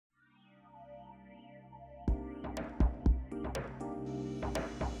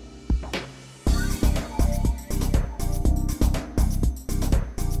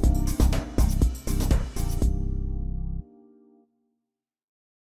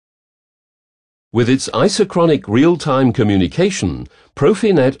With its isochronic real-time communication,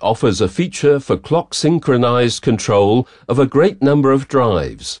 Profinet offers a feature for clock-synchronized control of a great number of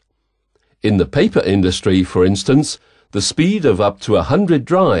drives. In the paper industry, for instance, the speed of up to 100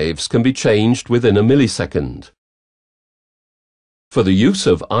 drives can be changed within a millisecond. For the use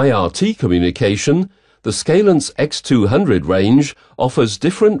of IRT communication, the SCALANCE X200 range offers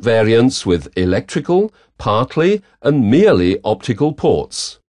different variants with electrical, partly, and merely optical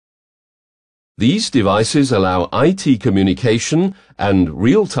ports. These devices allow IT communication and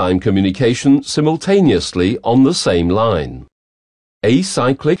real-time communication simultaneously on the same line.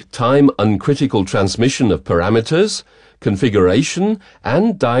 Acyclic time-uncritical transmission of parameters, configuration,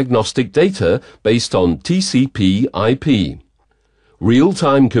 and diagnostic data based on TCP/IP.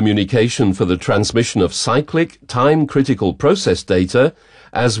 Real-time communication for the transmission of cyclic time-critical process data,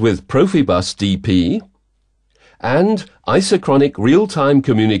 as with Profibus DP, and isochronic real-time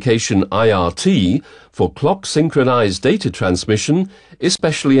communication IRT for clock-synchronized data transmission,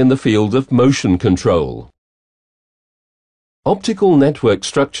 especially in the field of motion control. Optical network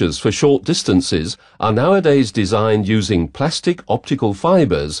structures for short distances are nowadays designed using plastic optical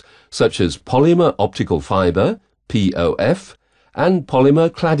fibers such as polymer optical fiber, POF, and polymer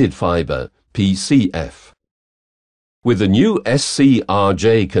cladded fiber, PCF. With the new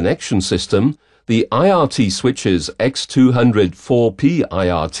SCRJ connection system, the IRT switches X200 4P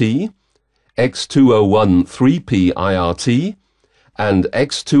IRT, X201 3P IRT, and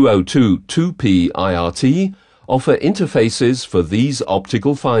X202 2P IRT offer interfaces for these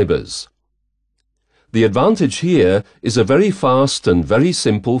optical fibers. The advantage here is a very fast and very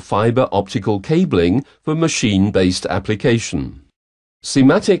simple fiber optical cabling for machine-based application.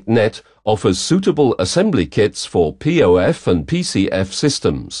 Simatic Net offers suitable assembly kits for POF and PCF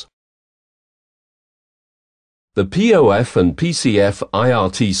systems. The POF and PCF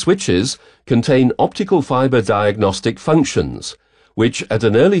IRT switches contain optical fiber diagnostic functions, which at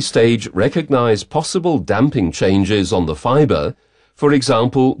an early stage recognize possible damping changes on the fiber, for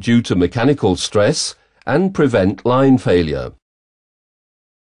example due to mechanical stress, and prevent line failure.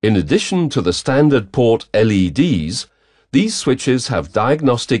 In addition to the standard port LEDs, these switches have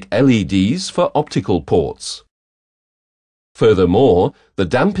diagnostic LEDs for optical ports. Furthermore, the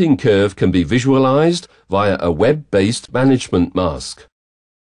damping curve can be visualized via a web-based management mask.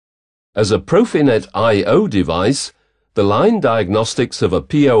 As a Profinet I/O device, the line diagnostics of a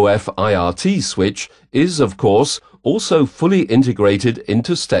POF IRT switch is, of course, also fully integrated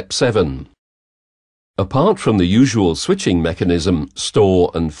into Step 7. Apart from the usual switching mechanism,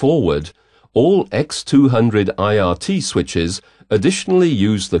 store and forward, all X200 IRT switches additionally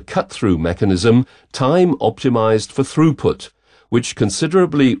use the cut-through mechanism time optimized for throughput, which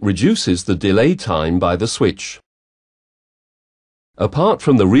considerably reduces the delay time by the switch. Apart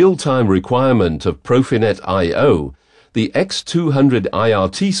from the real-time requirement of Profinet I/O, the X200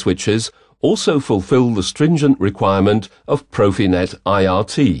 IRT switches also fulfill the stringent requirement of Profinet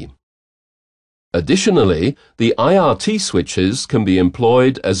IRT. Additionally, the IRT switches can be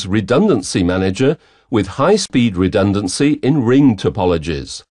employed as redundancy manager with high-speed redundancy in ring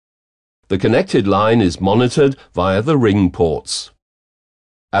topologies. The connected line is monitored via the ring ports.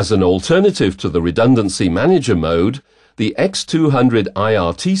 As an alternative to the redundancy manager mode, the X200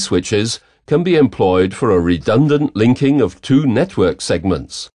 IRT switches can be employed for a redundant linking of two network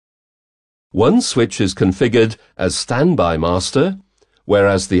segments. One switch is configured as standby master,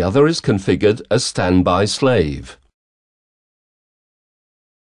 whereas the other is configured as standby slave.